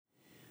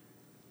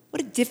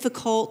What a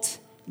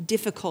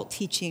difficult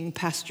teaching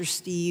Pastor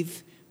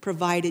Steve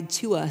provided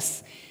to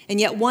us, and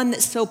yet one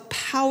that so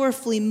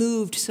powerfully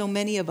moved so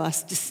many of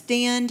us to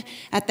stand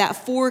at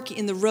that fork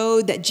in the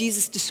road that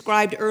Jesus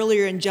described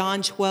earlier in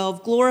John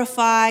 12,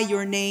 glorify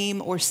your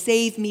name or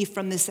save me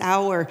from this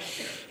hour,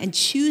 and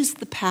choose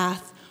the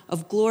path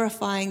of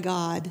glorifying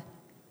God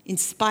in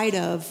spite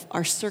of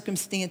our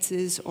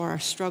circumstances or our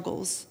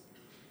struggles.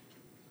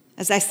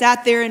 As I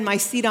sat there in my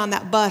seat on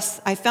that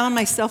bus, I found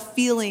myself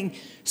feeling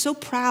so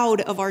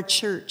proud of our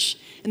church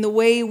and the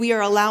way we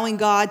are allowing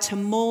God to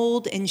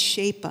mold and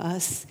shape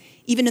us,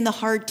 even in the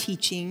hard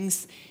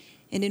teachings,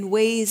 and in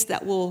ways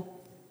that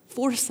will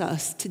force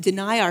us to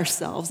deny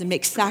ourselves and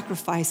make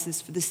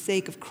sacrifices for the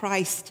sake of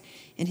Christ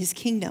and his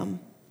kingdom.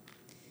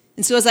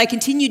 And so as I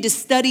continued to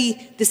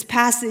study this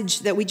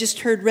passage that we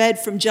just heard read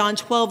from John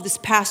 12 this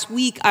past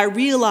week, I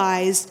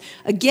realized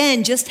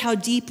again just how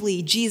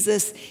deeply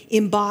Jesus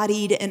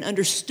embodied and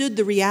understood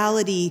the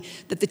reality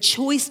that the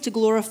choice to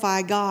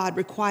glorify God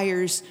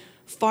requires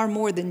far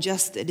more than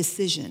just a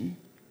decision.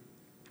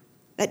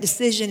 That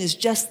decision is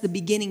just the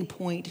beginning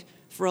point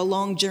for a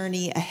long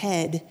journey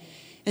ahead.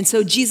 And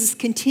so Jesus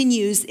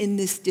continues in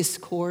this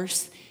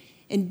discourse,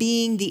 and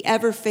being the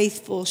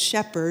ever-faithful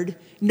shepherd,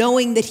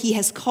 knowing that he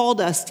has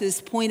called us to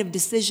this point of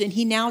decision,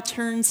 he now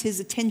turns his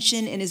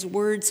attention and his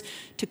words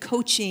to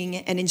coaching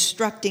and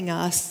instructing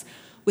us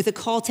with a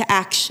call to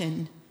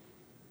action,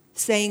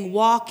 saying,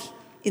 walk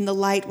in the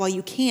light while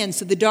you can,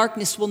 so the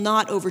darkness will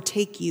not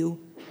overtake you.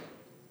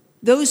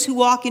 Those who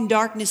walk in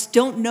darkness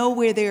don't know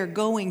where they are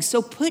going,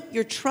 so put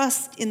your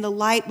trust in the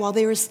light while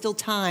there is still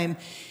time.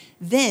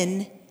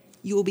 Then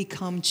you will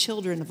become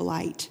children of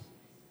light.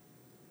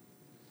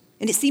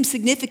 And it seems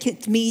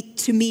significant to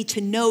me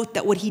to note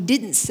that what he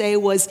didn't say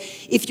was,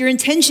 if your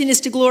intention is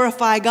to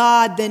glorify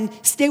God, then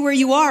stay where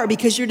you are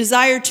because your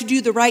desire to do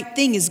the right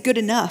thing is good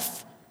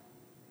enough.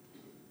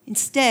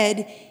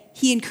 Instead,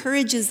 he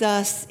encourages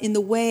us in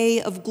the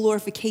way of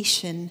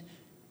glorification,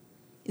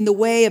 in the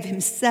way of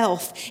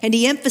himself. And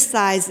he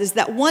emphasizes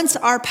that once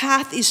our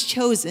path is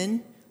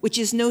chosen, which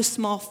is no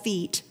small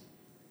feat,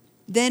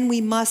 then we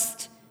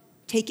must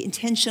take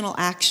intentional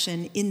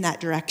action in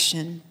that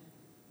direction.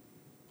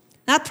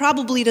 That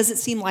probably doesn't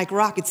seem like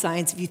rocket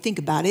science if you think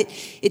about it.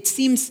 It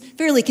seems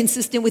fairly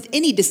consistent with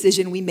any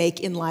decision we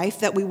make in life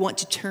that we want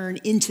to turn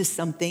into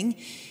something.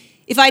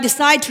 If I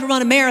decide to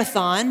run a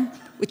marathon,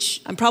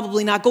 which I'm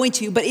probably not going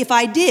to, but if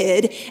I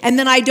did, and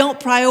then I don't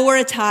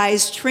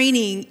prioritize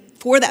training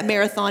for that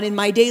marathon in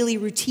my daily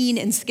routine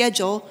and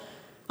schedule,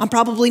 I'm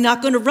probably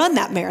not going to run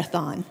that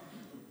marathon.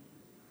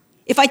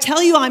 If I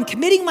tell you I'm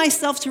committing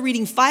myself to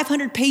reading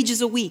 500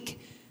 pages a week,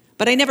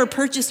 but I never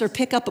purchase or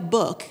pick up a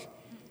book,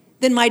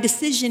 then my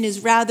decision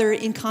is rather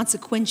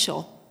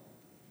inconsequential.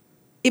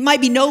 It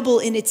might be noble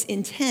in its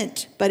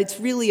intent, but it's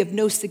really of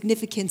no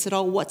significance at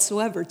all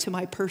whatsoever to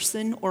my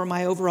person or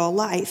my overall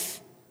life.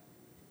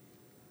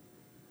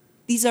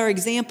 These are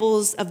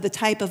examples of the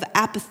type of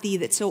apathy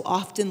that so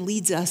often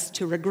leads us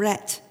to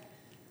regret.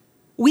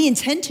 We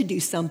intend to do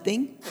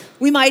something.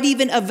 We might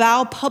even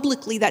avow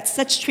publicly that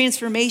such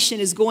transformation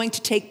is going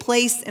to take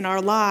place in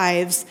our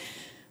lives,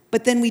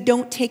 but then we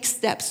don't take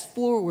steps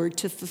forward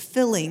to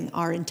fulfilling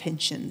our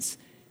intentions.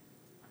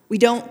 We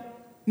don't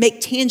make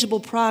tangible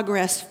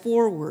progress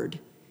forward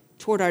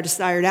toward our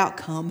desired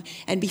outcome,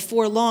 and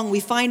before long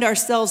we find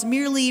ourselves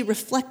merely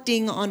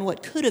reflecting on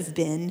what could have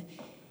been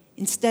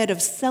instead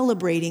of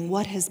celebrating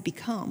what has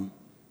become.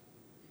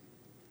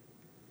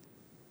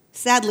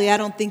 Sadly, I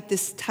don't think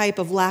this type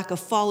of lack of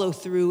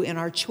follow-through in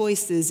our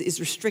choices is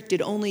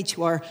restricted only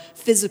to our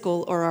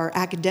physical or our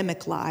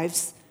academic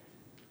lives.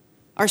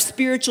 Our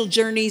spiritual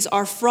journeys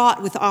are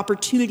fraught with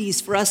opportunities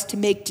for us to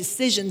make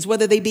decisions,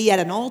 whether they be at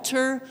an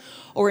altar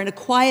or in a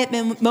quiet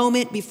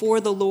moment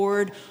before the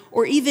Lord,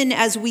 or even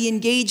as we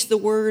engage the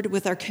Word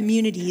with our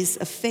communities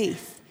of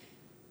faith.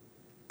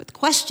 But the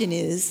question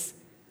is,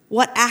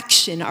 what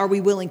action are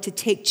we willing to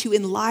take to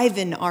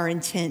enliven our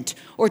intent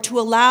or to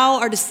allow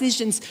our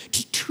decisions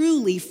to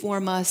truly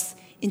form us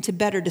into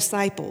better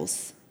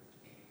disciples?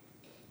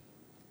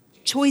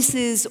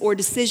 Choices or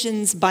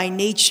decisions by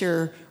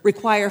nature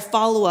require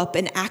follow-up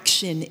and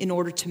action in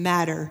order to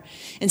matter.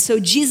 And so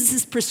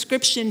Jesus'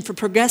 prescription for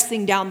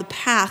progressing down the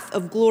path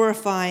of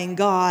glorifying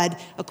God,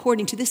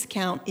 according to this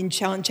account in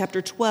John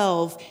chapter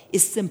 12,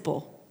 is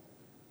simple.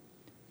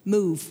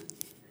 Move.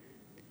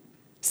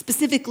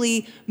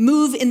 Specifically,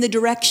 move in the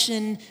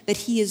direction that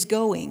he is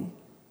going.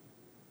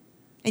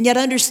 And yet,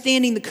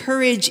 understanding the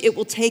courage it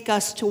will take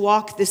us to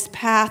walk this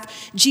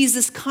path,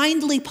 Jesus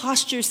kindly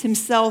postures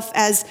himself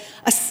as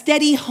a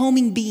steady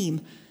homing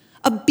beam,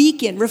 a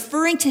beacon,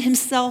 referring to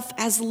himself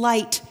as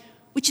light,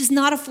 which is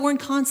not a foreign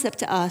concept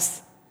to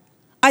us.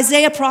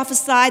 Isaiah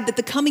prophesied that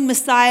the coming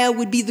Messiah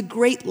would be the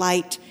great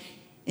light,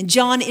 and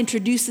John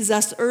introduces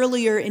us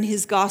earlier in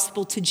his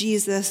gospel to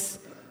Jesus,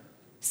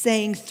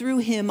 saying, through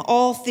him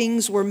all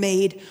things were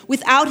made.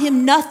 Without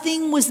him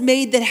nothing was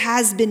made that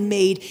has been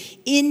made.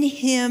 In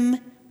him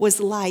was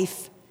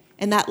life,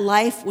 and that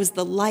life was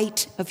the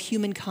light of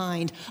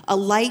humankind, a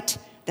light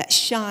that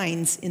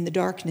shines in the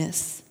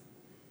darkness.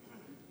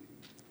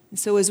 And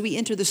so as we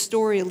enter the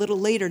story a little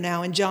later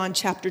now in John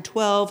chapter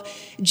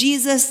 12,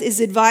 Jesus is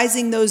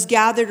advising those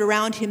gathered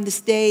around him this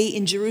day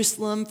in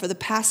Jerusalem for the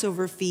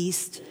Passover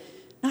feast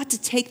not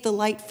to take the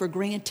light for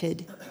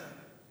granted.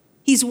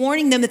 He's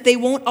warning them that they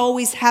won't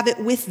always have it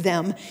with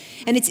them.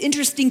 And it's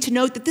interesting to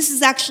note that this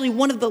is actually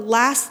one of the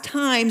last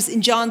times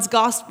in John's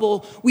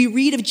gospel we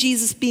read of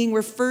Jesus being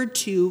referred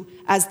to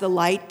as the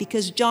light,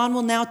 because John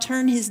will now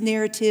turn his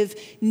narrative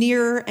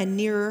nearer and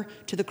nearer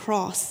to the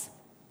cross.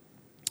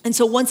 And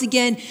so once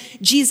again,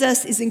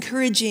 Jesus is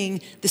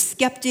encouraging the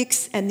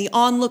skeptics and the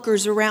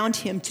onlookers around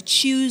him to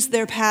choose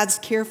their paths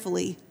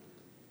carefully.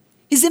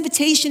 His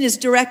invitation is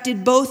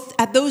directed both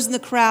at those in the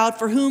crowd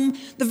for whom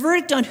the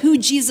verdict on who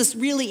Jesus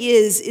really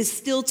is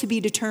still to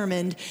be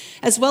determined,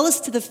 as well as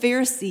to the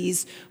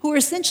Pharisees, who are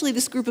essentially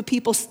this group of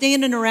people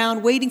standing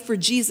around waiting for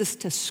Jesus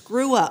to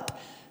screw up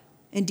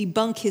and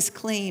debunk his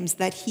claims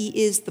that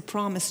he is the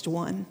promised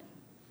one.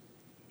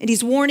 And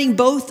he's warning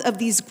both of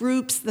these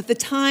groups that the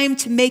time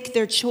to make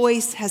their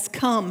choice has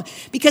come.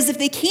 Because if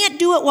they can't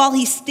do it while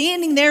he's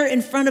standing there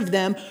in front of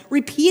them,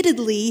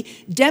 repeatedly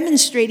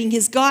demonstrating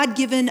his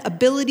God-given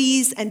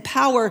abilities and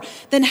power,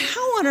 then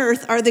how on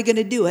earth are they going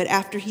to do it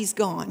after he's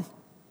gone?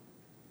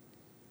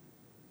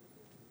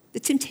 The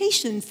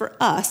temptation for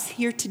us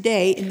here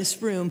today in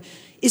this room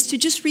is to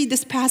just read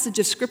this passage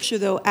of Scripture,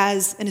 though,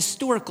 as an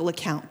historical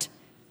account,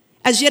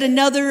 as yet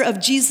another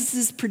of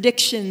Jesus'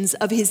 predictions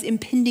of his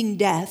impending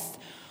death,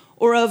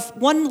 or of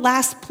one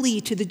last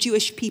plea to the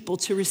Jewish people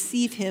to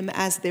receive him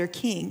as their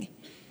king.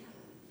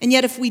 And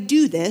yet if we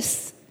do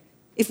this,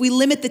 if we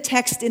limit the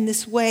text in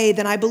this way,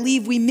 then I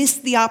believe we miss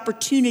the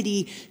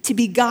opportunity to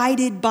be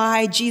guided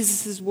by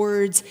Jesus'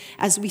 words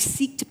as we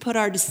seek to put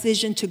our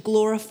decision to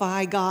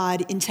glorify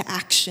God into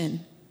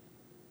action.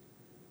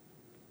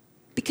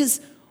 Because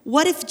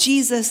what if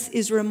Jesus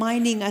is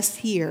reminding us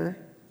here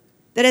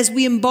that as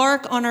we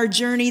embark on our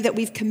journey that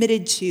we've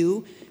committed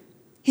to,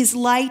 his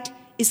light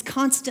is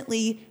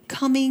constantly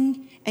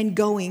coming and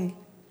going,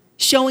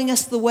 showing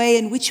us the way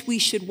in which we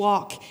should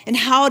walk and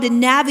how to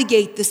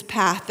navigate this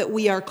path that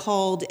we are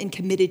called and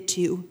committed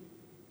to,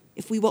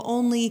 if we will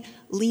only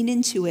lean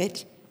into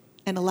it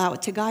and allow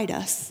it to guide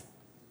us.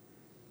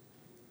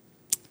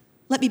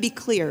 Let me be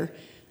clear.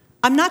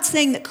 I'm not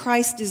saying that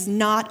Christ is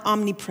not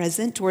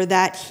omnipresent or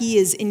that he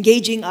is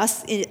engaging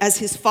us as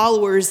his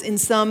followers in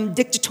some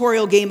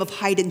dictatorial game of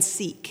hide and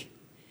seek.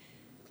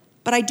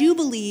 But I do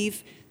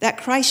believe that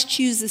Christ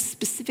chooses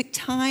specific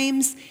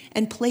times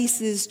and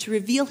places to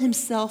reveal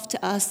himself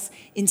to us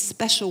in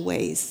special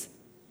ways,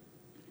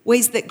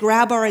 ways that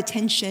grab our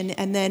attention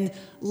and then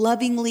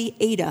lovingly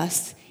aid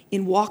us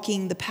in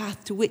walking the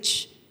path to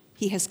which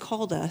he has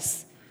called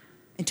us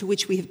and to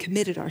which we have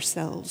committed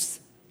ourselves.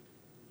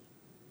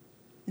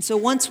 And so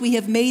once we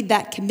have made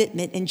that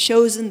commitment and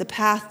chosen the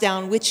path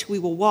down which we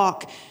will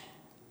walk,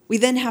 we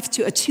then have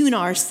to attune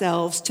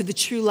ourselves to the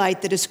true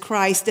light that is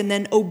Christ and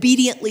then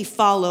obediently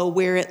follow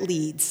where it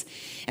leads.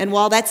 And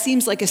while that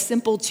seems like a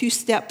simple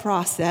two-step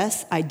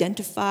process,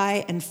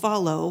 identify and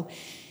follow,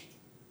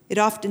 it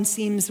often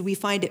seems we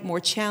find it more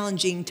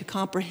challenging to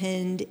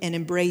comprehend and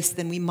embrace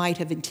than we might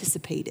have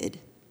anticipated.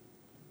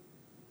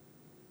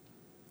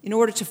 In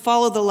order to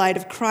follow the light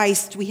of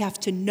Christ, we have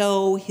to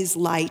know his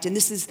light. And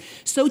this is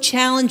so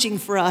challenging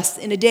for us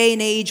in a day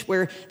and age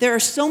where there are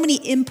so many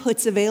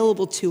inputs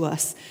available to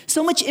us,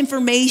 so much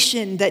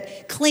information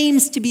that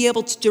claims to be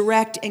able to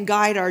direct and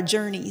guide our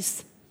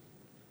journeys.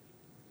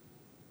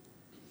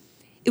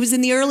 It was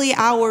in the early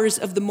hours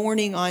of the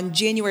morning on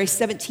January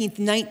 17th,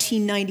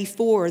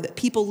 1994, that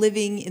people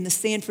living in the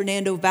San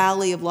Fernando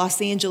Valley of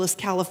Los Angeles,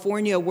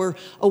 California, were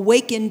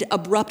awakened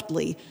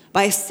abruptly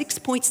by a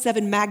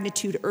 6.7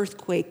 magnitude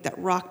earthquake that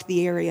rocked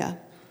the area.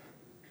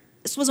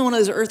 This wasn't one of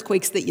those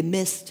earthquakes that you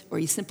missed or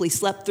you simply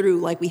slept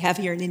through like we have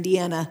here in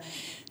Indiana.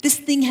 This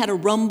thing had a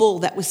rumble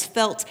that was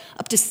felt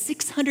up to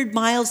 600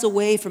 miles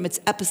away from its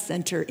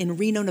epicenter in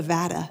Reno,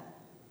 Nevada.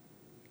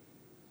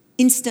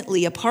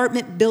 Instantly,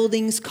 apartment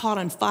buildings caught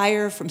on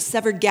fire from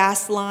severed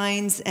gas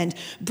lines, and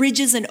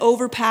bridges and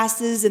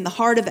overpasses in the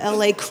heart of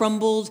LA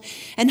crumbled,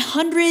 and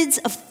hundreds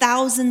of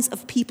thousands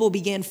of people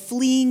began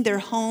fleeing their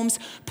homes,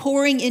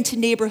 pouring into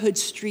neighborhood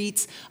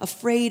streets,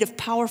 afraid of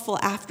powerful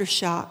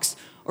aftershocks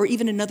or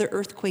even another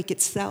earthquake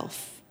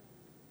itself.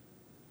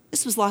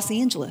 This was Los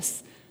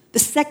Angeles, the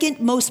second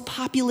most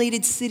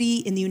populated city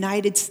in the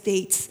United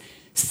States,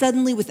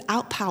 suddenly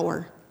without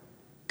power,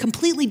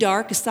 completely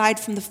dark aside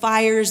from the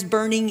fires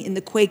burning in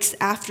the quake's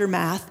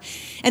aftermath.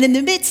 And in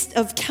the midst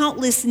of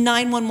countless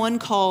 911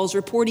 calls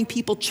reporting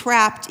people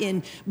trapped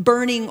in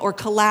burning or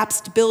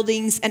collapsed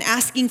buildings and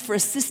asking for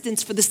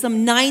assistance for the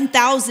some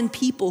 9,000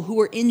 people who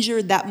were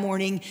injured that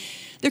morning,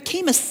 there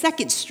came a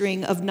second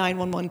string of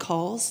 911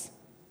 calls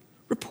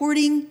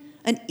reporting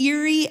an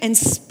eerie and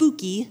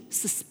spooky,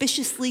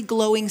 suspiciously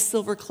glowing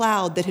silver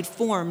cloud that had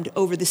formed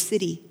over the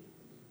city.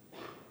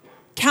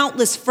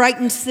 Countless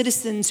frightened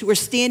citizens who were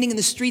standing in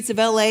the streets of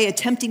LA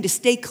attempting to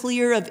stay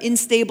clear of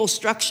unstable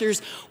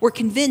structures were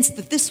convinced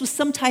that this was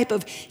some type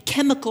of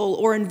chemical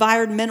or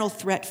environmental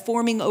threat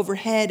forming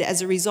overhead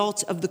as a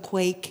result of the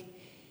quake.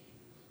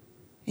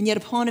 And yet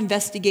upon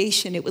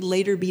investigation, it would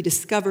later be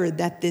discovered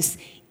that this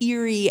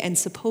eerie and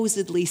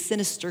supposedly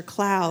sinister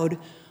cloud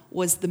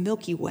was the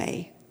Milky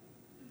Way.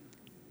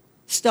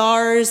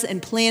 Stars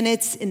and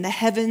planets in the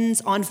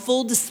heavens on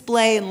full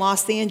display in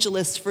Los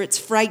Angeles for its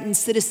frightened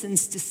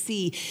citizens to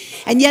see.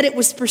 And yet it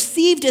was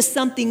perceived as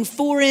something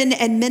foreign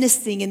and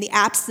menacing in the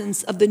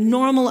absence of the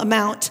normal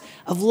amount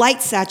of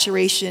light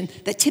saturation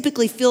that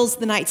typically fills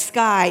the night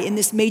sky in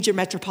this major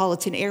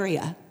metropolitan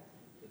area.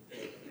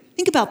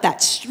 Think about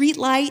that. Street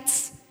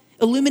lights,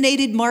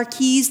 illuminated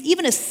marquees,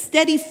 even a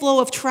steady flow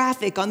of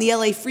traffic on the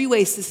LA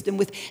freeway system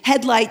with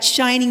headlights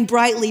shining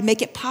brightly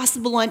make it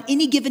possible on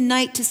any given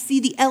night to see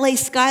the LA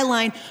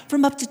skyline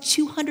from up to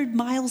 200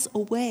 miles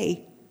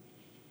away.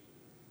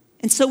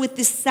 And so with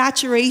this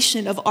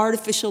saturation of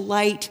artificial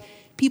light,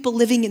 people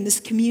living in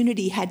this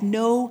community had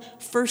no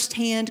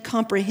firsthand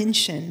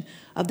comprehension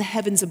of the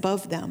heavens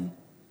above them,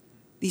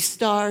 these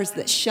stars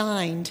that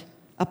shined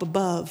up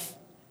above.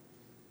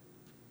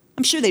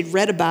 I'm sure they'd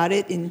read about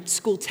it in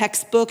school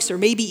textbooks or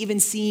maybe even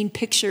seen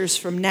pictures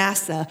from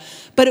NASA.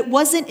 But it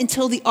wasn't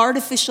until the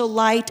artificial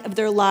light of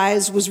their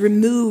lives was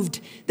removed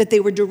that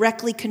they were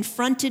directly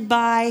confronted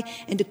by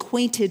and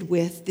acquainted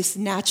with this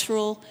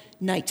natural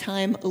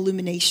nighttime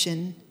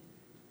illumination.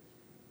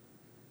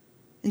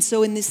 And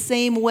so in this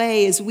same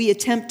way, as we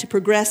attempt to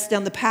progress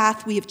down the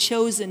path we have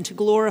chosen to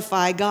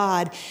glorify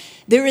God,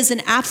 there is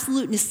an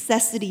absolute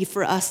necessity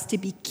for us to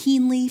be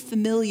keenly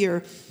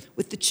familiar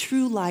with the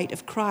true light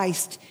of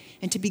Christ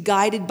and to be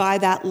guided by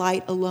that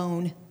light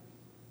alone.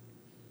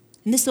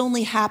 And this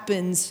only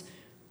happens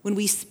when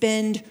we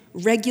spend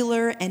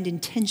regular and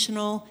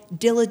intentional,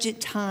 diligent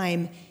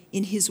time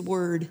in His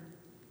Word,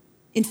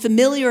 in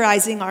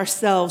familiarizing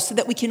ourselves so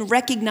that we can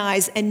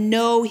recognize and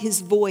know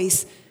His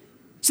voice,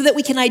 so that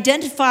we can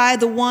identify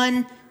the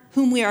one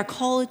whom we are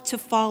called to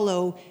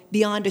follow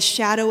beyond a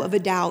shadow of a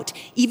doubt,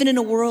 even in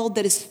a world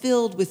that is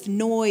filled with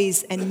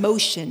noise and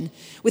motion,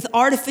 with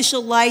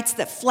artificial lights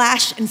that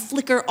flash and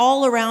flicker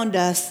all around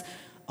us,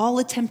 all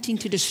attempting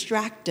to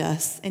distract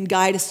us and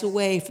guide us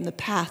away from the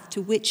path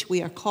to which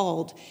we are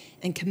called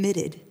and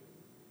committed.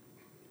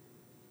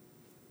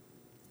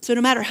 So no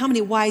matter how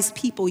many wise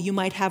people you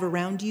might have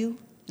around you,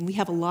 and we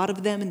have a lot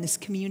of them in this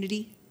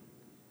community,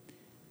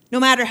 no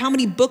matter how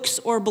many books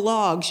or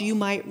blogs you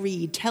might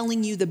read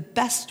telling you the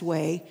best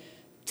way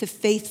to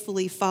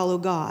faithfully follow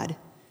God,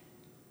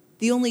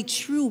 the only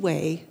true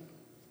way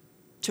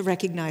to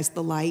recognize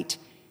the light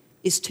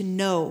is to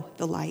know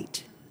the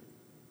light.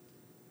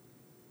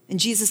 And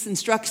Jesus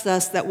instructs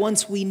us that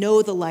once we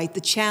know the light,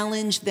 the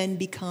challenge then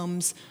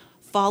becomes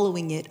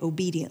following it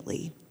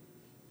obediently.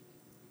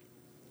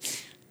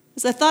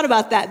 As I thought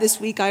about that this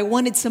week, I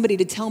wanted somebody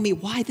to tell me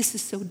why this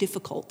is so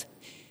difficult.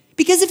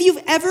 Because if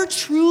you've ever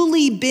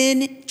truly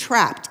been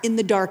trapped in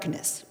the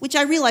darkness, which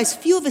I realize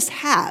few of us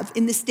have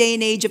in this day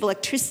and age of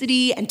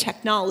electricity and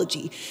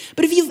technology,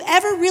 but if you've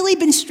ever really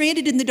been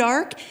stranded in the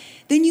dark,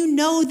 then you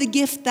know the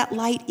gift that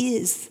light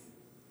is.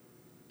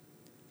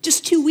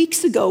 Just 2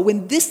 weeks ago,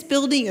 when this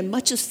building and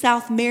much of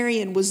South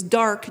Marion was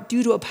dark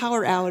due to a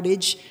power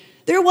outage,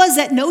 there was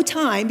at no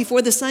time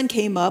before the sun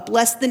came up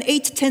less than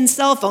 8 to 10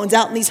 cell phones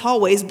out in these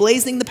hallways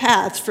blazing the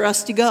paths for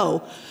us to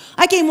go.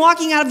 I came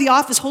walking out of the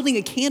office holding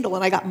a candle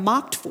and I got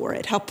mocked for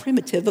it. How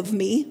primitive of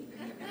me.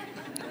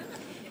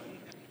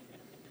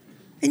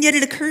 And yet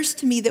it occurs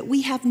to me that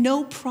we have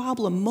no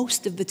problem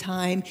most of the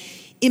time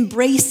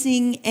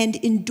embracing and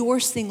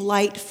endorsing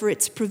light for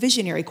its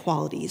provisionary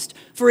qualities,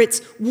 for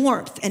its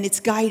warmth and its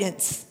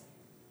guidance.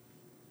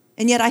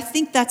 And yet I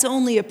think that's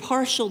only a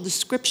partial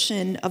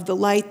description of the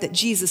light that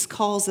Jesus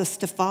calls us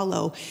to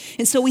follow.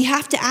 And so we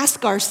have to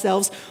ask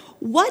ourselves,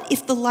 what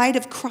if the light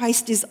of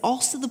Christ is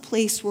also the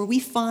place where we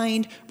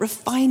find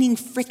refining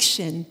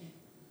friction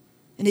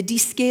and a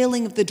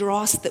descaling of the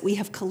dross that we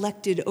have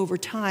collected over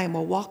time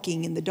while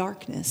walking in the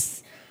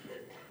darkness?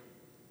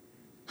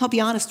 I'll be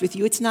honest with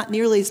you, it's not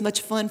nearly as much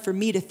fun for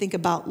me to think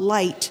about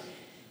light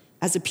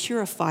as a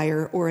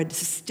purifier or a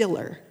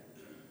distiller.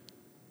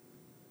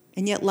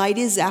 And yet light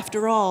is,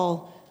 after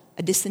all,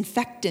 a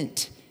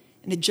disinfectant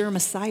and a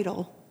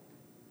germicidal.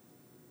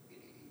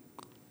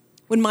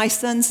 When my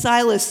son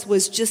Silas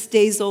was just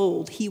days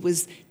old, he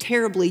was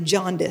terribly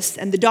jaundiced,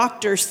 and the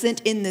doctor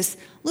sent in this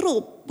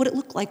little, what it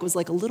looked like was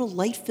like a little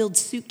light-filled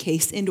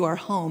suitcase into our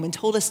home and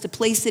told us to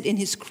place it in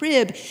his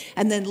crib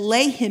and then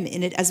lay him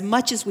in it as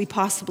much as we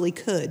possibly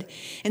could.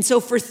 And so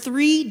for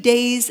 3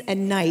 days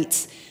and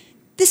nights,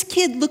 this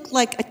kid looked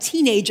like a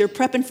teenager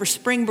prepping for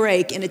spring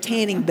break in a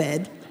tanning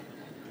bed.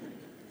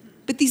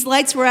 But these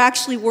lights were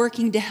actually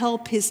working to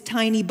help his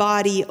tiny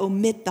body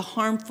omit the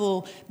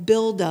harmful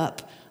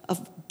buildup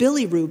of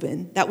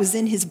bilirubin that was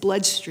in his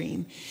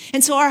bloodstream.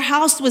 And so our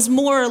house was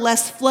more or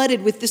less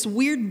flooded with this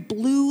weird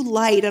blue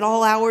light at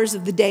all hours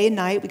of the day and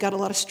night. We got a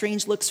lot of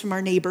strange looks from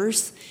our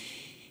neighbors.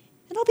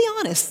 And I'll be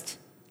honest,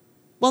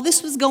 while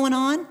this was going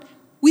on,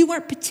 we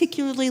weren't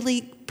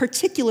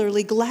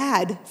particularly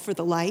glad for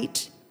the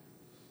light.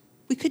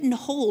 We couldn't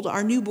hold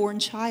our newborn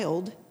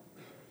child.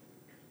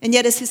 And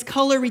yet as his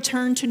color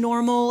returned to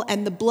normal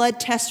and the blood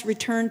tests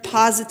returned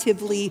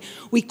positively,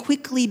 we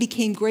quickly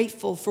became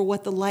grateful for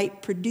what the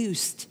light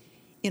produced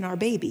in our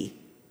baby.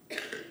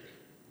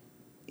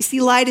 You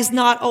see, light is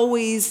not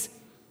always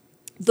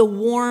the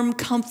warm,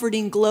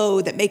 comforting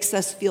glow that makes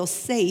us feel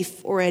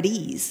safe or at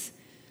ease.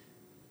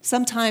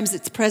 Sometimes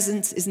its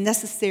presence is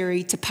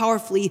necessary to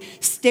powerfully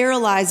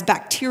sterilize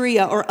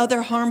bacteria or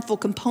other harmful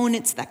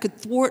components that could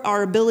thwart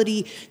our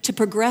ability to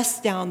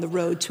progress down the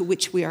road to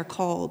which we are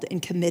called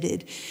and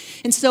committed.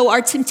 And so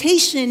our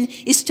temptation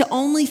is to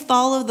only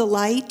follow the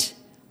light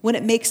when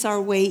it makes our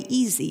way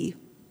easy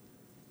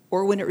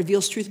or when it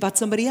reveals truth about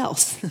somebody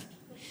else.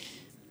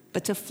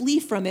 But to flee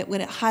from it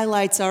when it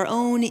highlights our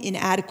own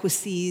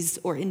inadequacies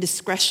or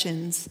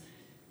indiscretions,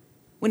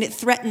 when it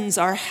threatens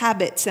our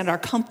habits and our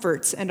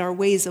comforts and our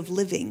ways of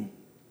living.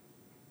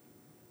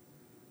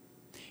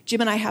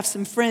 Jim and I have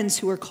some friends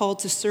who were called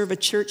to serve a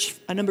church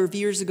a number of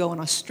years ago in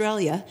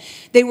Australia.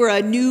 They were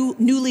a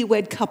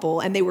newlywed couple,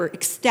 and they were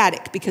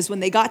ecstatic because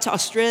when they got to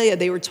Australia,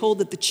 they were told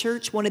that the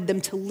church wanted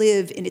them to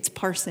live in its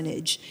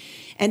parsonage.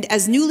 And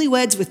as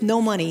newlyweds with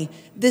no money,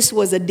 this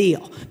was a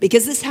deal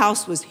because this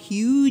house was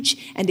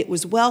huge and it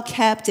was well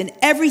kept and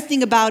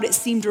everything about it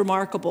seemed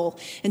remarkable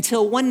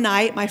until one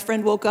night my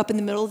friend woke up in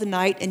the middle of the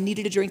night and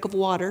needed a drink of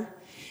water.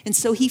 And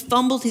so he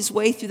fumbled his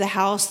way through the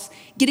house,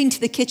 getting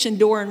to the kitchen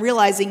door and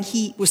realizing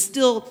he was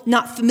still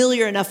not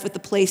familiar enough with the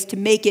place to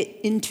make it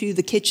into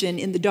the kitchen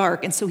in the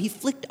dark. And so he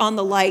flicked on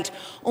the light,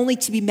 only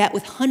to be met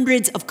with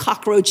hundreds of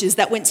cockroaches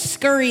that went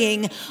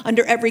scurrying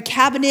under every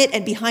cabinet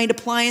and behind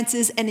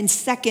appliances, and in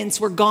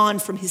seconds were gone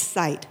from his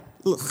sight.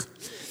 Ugh.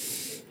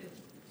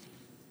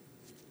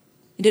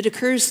 And it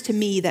occurs to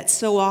me that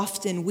so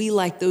often we,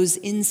 like those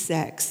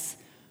insects,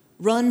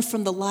 run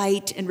from the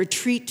light and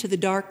retreat to the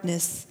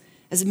darkness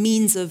as a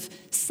means of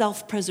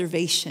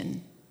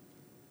self-preservation.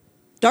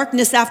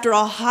 Darkness, after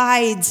all,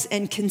 hides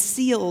and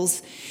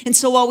conceals. And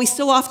so while we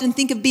so often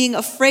think of being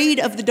afraid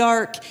of the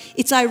dark,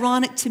 it's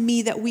ironic to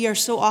me that we are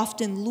so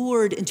often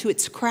lured into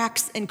its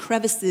cracks and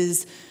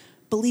crevices,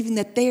 believing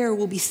that there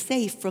we'll be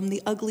safe from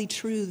the ugly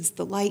truths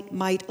the light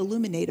might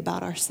illuminate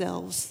about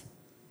ourselves.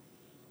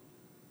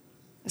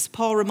 As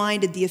Paul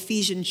reminded the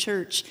Ephesian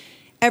church,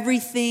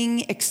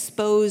 everything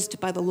exposed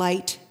by the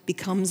light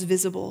becomes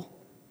visible.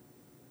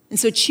 And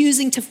so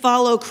choosing to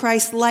follow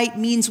Christ's light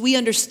means we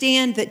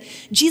understand that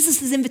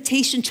Jesus'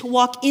 invitation to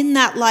walk in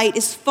that light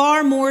is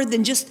far more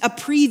than just a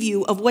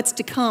preview of what's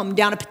to come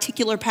down a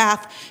particular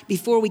path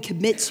before we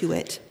commit to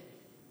it.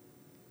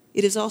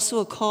 It is also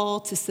a call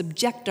to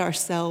subject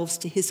ourselves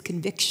to his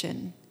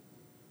conviction.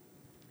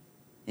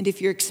 And if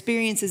your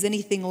experience is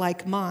anything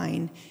like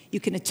mine,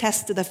 you can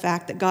attest to the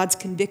fact that God's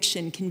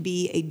conviction can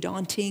be a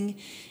daunting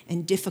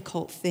and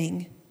difficult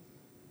thing.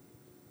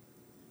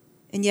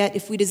 And yet,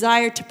 if we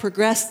desire to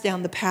progress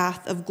down the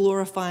path of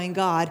glorifying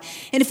God,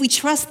 and if we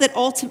trust that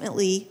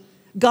ultimately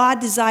God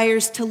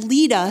desires to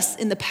lead us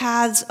in the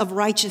paths of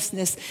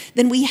righteousness,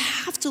 then we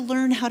have to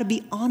learn how to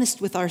be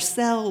honest with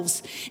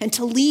ourselves and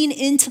to lean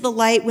into the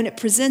light when it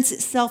presents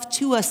itself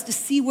to us to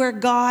see where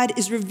God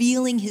is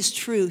revealing his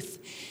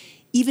truth,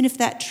 even if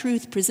that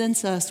truth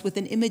presents us with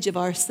an image of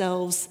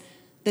ourselves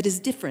that is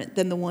different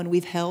than the one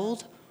we've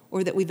held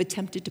or that we've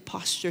attempted to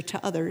posture to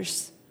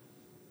others.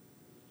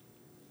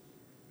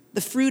 The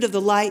fruit of the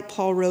light,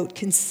 Paul wrote,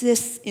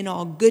 consists in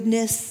all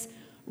goodness,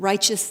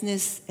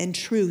 righteousness, and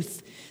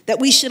truth, that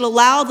we should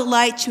allow the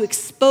light to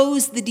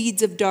expose the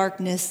deeds of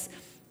darkness,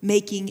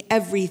 making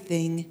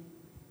everything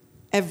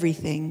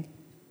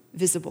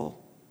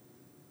visible.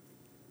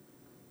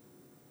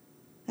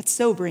 That's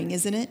sobering,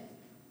 isn't it?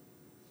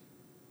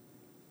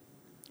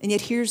 And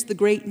yet here's the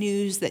great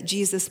news that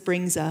Jesus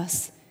brings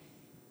us.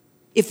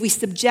 If we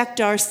subject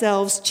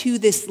ourselves to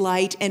this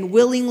light and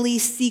willingly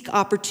seek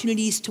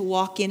opportunities to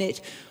walk in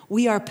it,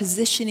 we are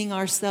positioning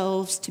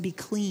ourselves to be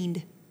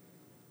cleaned,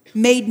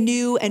 made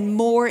new and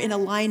more in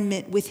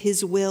alignment with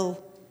his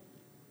will.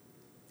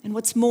 And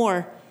what's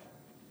more,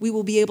 we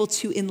will be able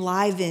to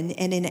enliven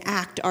and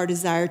enact our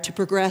desire to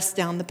progress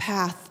down the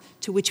path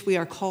to which we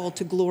are called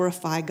to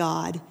glorify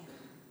God.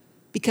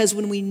 Because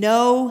when we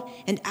know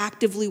and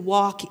actively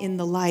walk in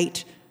the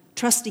light,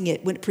 trusting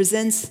it when it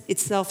presents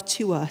itself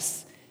to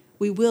us,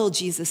 we will,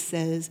 Jesus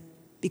says,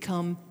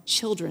 become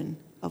children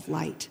of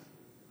light.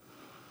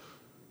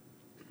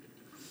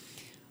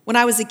 When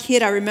I was a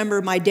kid, I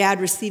remember my dad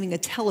receiving a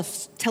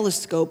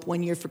telescope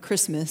one year for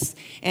Christmas.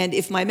 And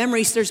if my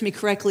memory serves me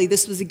correctly,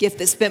 this was a gift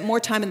that spent more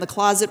time in the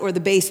closet or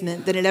the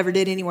basement than it ever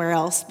did anywhere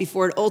else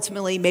before it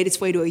ultimately made its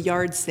way to a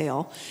yard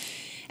sale.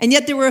 And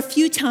yet there were a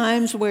few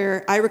times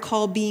where I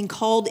recall being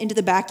called into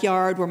the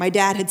backyard where my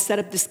dad had set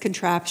up this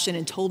contraption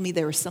and told me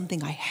there was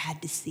something I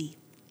had to see.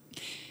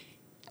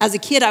 As a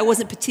kid, I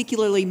wasn't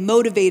particularly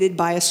motivated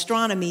by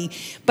astronomy,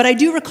 but I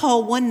do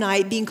recall one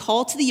night being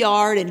called to the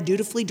yard and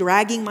dutifully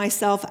dragging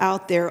myself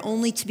out there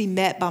only to be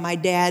met by my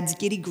dad's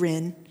giddy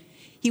grin.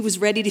 He was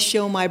ready to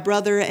show my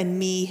brother and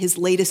me his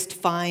latest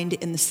find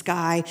in the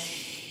sky.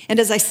 And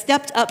as I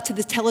stepped up to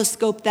the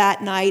telescope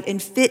that night and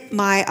fit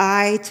my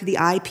eye to the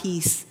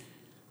eyepiece,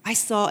 I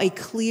saw a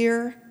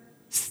clear,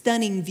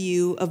 stunning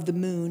view of the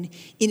moon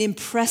in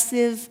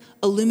impressive,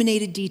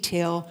 illuminated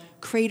detail,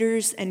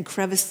 craters and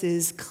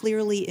crevices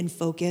clearly in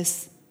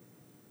focus.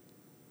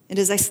 And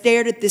as I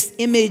stared at this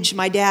image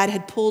my dad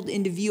had pulled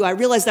into view, I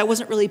realized I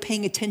wasn't really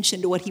paying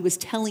attention to what he was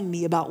telling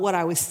me about what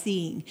I was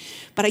seeing.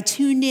 But I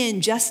tuned in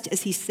just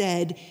as he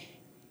said,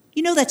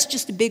 "You know, that's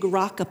just a big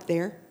rock up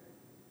there.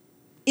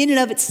 In and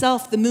of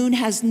itself, the moon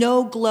has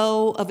no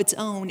glow of its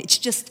own. It's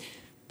just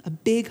a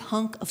big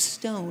hunk of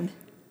stone."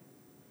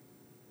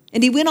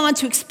 And he went on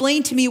to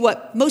explain to me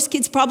what most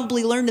kids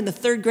probably learned in the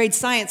 3rd grade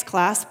science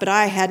class, but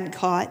I hadn't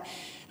caught,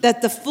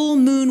 that the full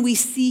moon we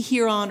see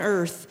here on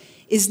earth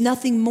is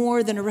nothing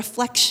more than a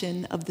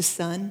reflection of the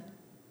sun,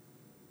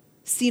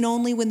 seen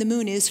only when the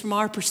moon is, from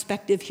our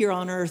perspective here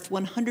on earth,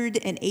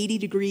 180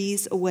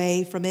 degrees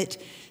away from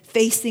it,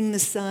 facing the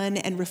sun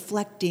and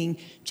reflecting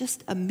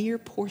just a mere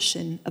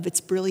portion of its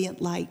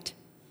brilliant light.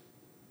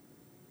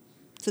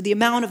 So the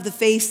amount of the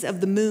face of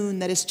the moon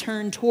that is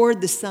turned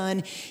toward the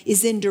sun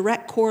is in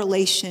direct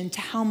correlation to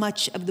how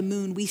much of the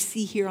moon we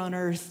see here on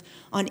earth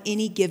on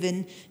any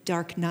given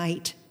dark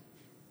night.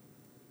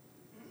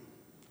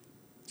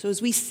 So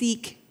as we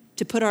seek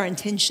to put our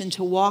intention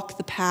to walk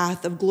the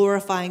path of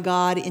glorifying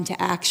God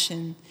into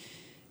action,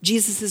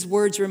 Jesus'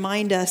 words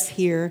remind us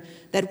here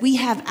that we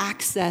have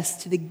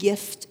access to the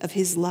gift of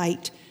his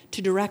light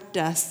to direct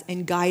us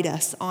and guide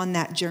us on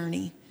that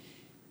journey.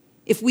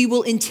 If we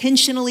will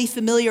intentionally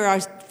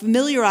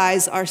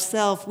familiarize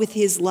ourselves with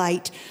his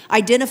light,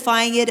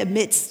 identifying it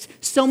amidst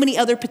so many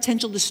other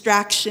potential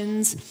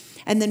distractions,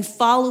 and then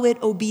follow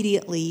it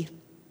obediently,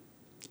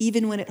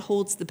 even when it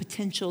holds the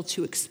potential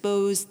to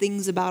expose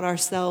things about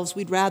ourselves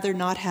we'd rather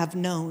not have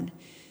known,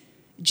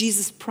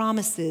 Jesus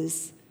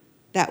promises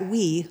that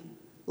we,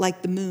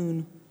 like the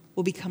moon,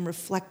 will become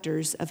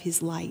reflectors of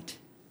his light.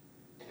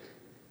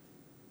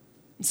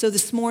 So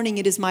this morning,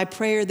 it is my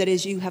prayer that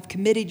as you have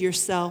committed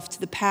yourself to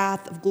the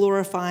path of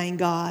glorifying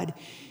God,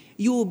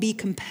 you will be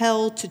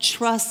compelled to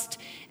trust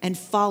and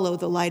follow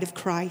the light of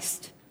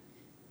Christ.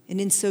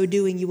 And in so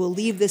doing, you will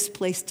leave this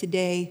place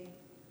today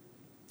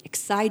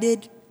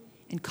excited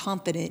and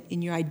confident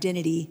in your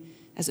identity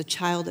as a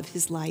child of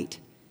his light.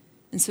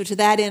 And so to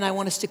that end, I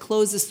want us to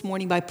close this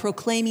morning by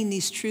proclaiming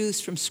these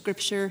truths from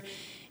Scripture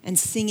and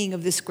singing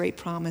of this great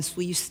promise.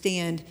 Will you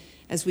stand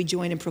as we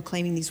join in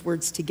proclaiming these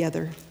words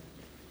together?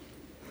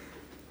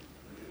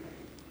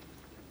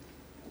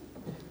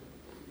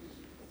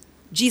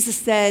 Jesus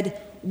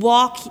said,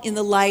 "Walk in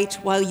the light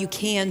while you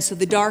can, so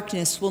the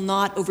darkness will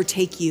not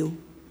overtake you.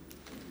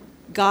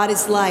 God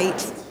is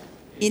light.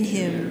 In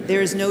him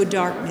there is no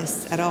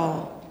darkness at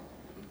all.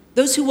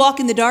 Those who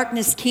walk in the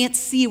darkness can't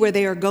see where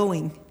they are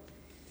going.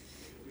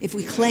 If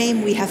we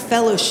claim we have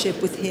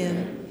fellowship with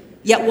him,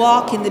 yet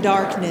walk in the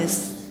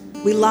darkness,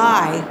 we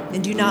lie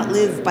and do not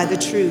live by the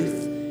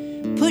truth.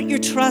 Put your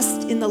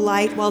trust in the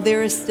light while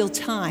there is still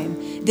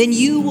time. Then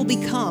you will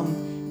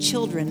become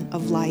children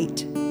of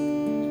light.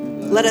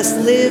 Let us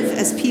live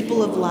as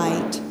people of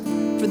light,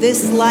 for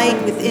this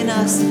light within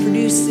us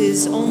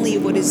produces only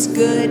what is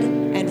good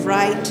and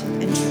right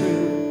and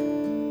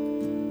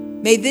true.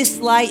 May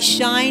this light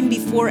shine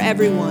before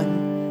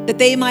everyone, that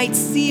they might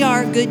see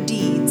our good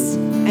deeds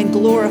and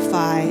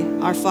glorify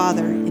our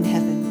Father in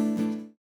heaven."